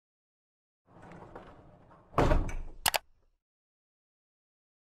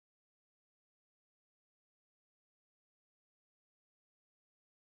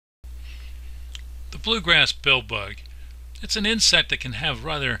Bluegrass Billbug. It's an insect that can have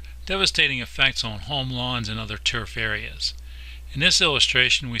rather devastating effects on home lawns and other turf areas. In this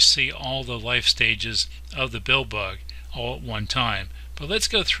illustration we see all the life stages of the billbug all at one time. But let's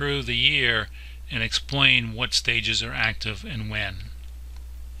go through the year and explain what stages are active and when.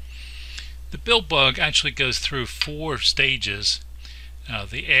 The billbug actually goes through 4 stages.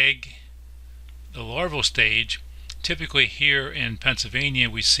 The egg, the larval stage. Typically here in Pennsylvania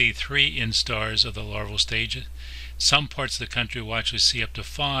we see 3 instars of the larval stage. Some parts of the country will actually see up to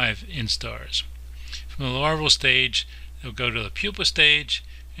 5 instars. From the larval stage they'll go to the pupa stage,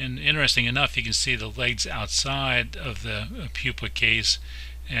 and interesting enough you can see the legs outside of the pupa case,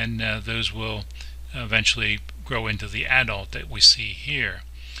 and those will eventually grow into the adult that we see here.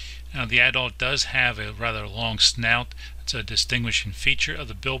 Now the adult does have a rather long snout. It's a distinguishing feature of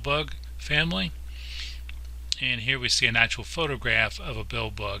the billbug family. And here we see an actual photograph of a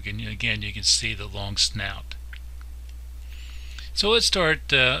billbug, and again you can see the long snout. So let's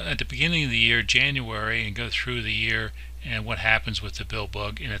start at the beginning of the year, January, and go through the year and what happens with the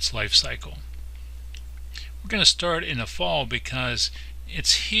billbug in its life cycle. We're going to start in the fall because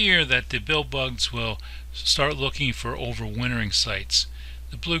it's here that the billbugs will start looking for overwintering sites.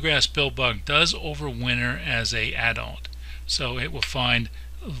 The bluegrass billbug does overwinter as an adult, so it will find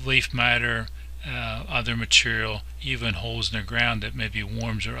leaf matter, other material, even holes in the ground that maybe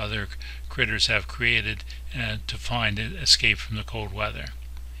worms or other critters have created to find escape from the cold weather.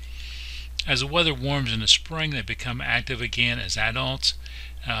 As the weather warms in the spring, they become active again as adults.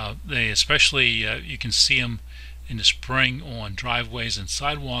 They especially, you can see them in the spring on driveways and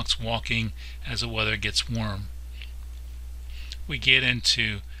sidewalks walking as the weather gets warm. We get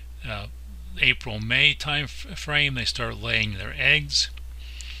into April-May time frame, they start laying their eggs.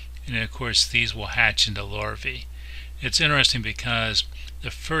 And of course these will hatch into larvae. It's interesting because the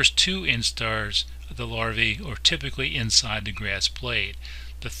first 2 instars of the larvae are typically inside the grass blade.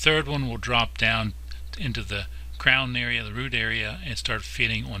 The third one will drop down into the crown area, the root area, and start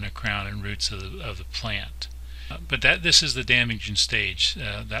feeding on the crown and roots of the plant. But this is the damaging stage,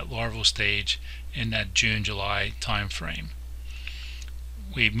 that larval stage in that June-July time frame.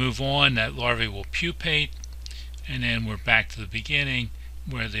 We move on, that larvae will pupate, and then we're back to the beginning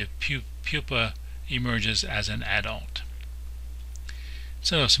where the pupa emerges as an adult.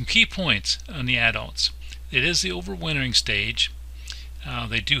 So some key points on the adults. It is the overwintering stage.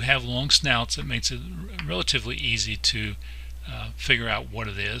 They do have long snouts that makes it relatively easy to figure out what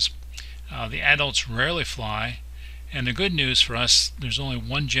it is. The adults rarely fly, and the good news for us, there's only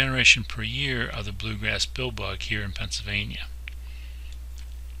 1 generation per year of the bluegrass billbug here in Pennsylvania.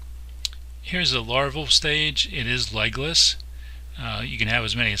 Here's the larval stage. It is legless. You can have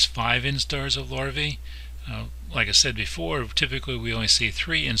as many as 5 instars of larvae. Like I said before, typically we only see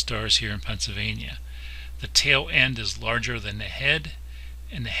 3 instars here in Pennsylvania. The tail end is larger than the head,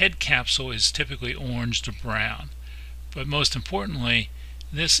 and the head capsule is typically orange to brown. But most importantly,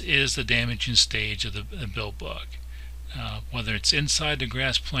 this is the damaging stage of the billbug. Whether it's inside the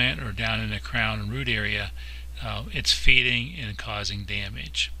grass plant or down in the crown and root area, it's feeding and causing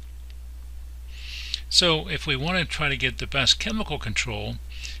damage. So if we want to try to get the best chemical control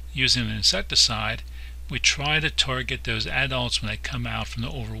using an insecticide, we try to target those adults when they come out from the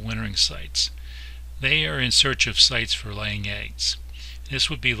overwintering sites. They are in search of sites for laying eggs. This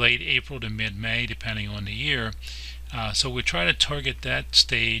would be late April to mid-May depending on the year. So we try to target that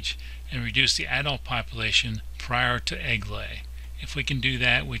stage and reduce the adult population prior to egg lay. If we can do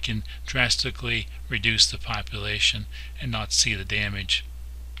that, we can drastically reduce the population and not see the damage.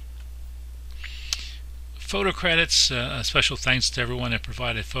 Photo credits, special thanks to everyone that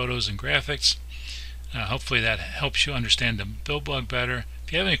provided photos and graphics. Hopefully that helps you understand the billbug better.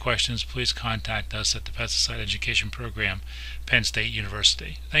 If you have any questions, please contact us at the Pesticide Education Program, Penn State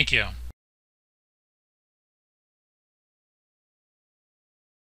University. Thank you.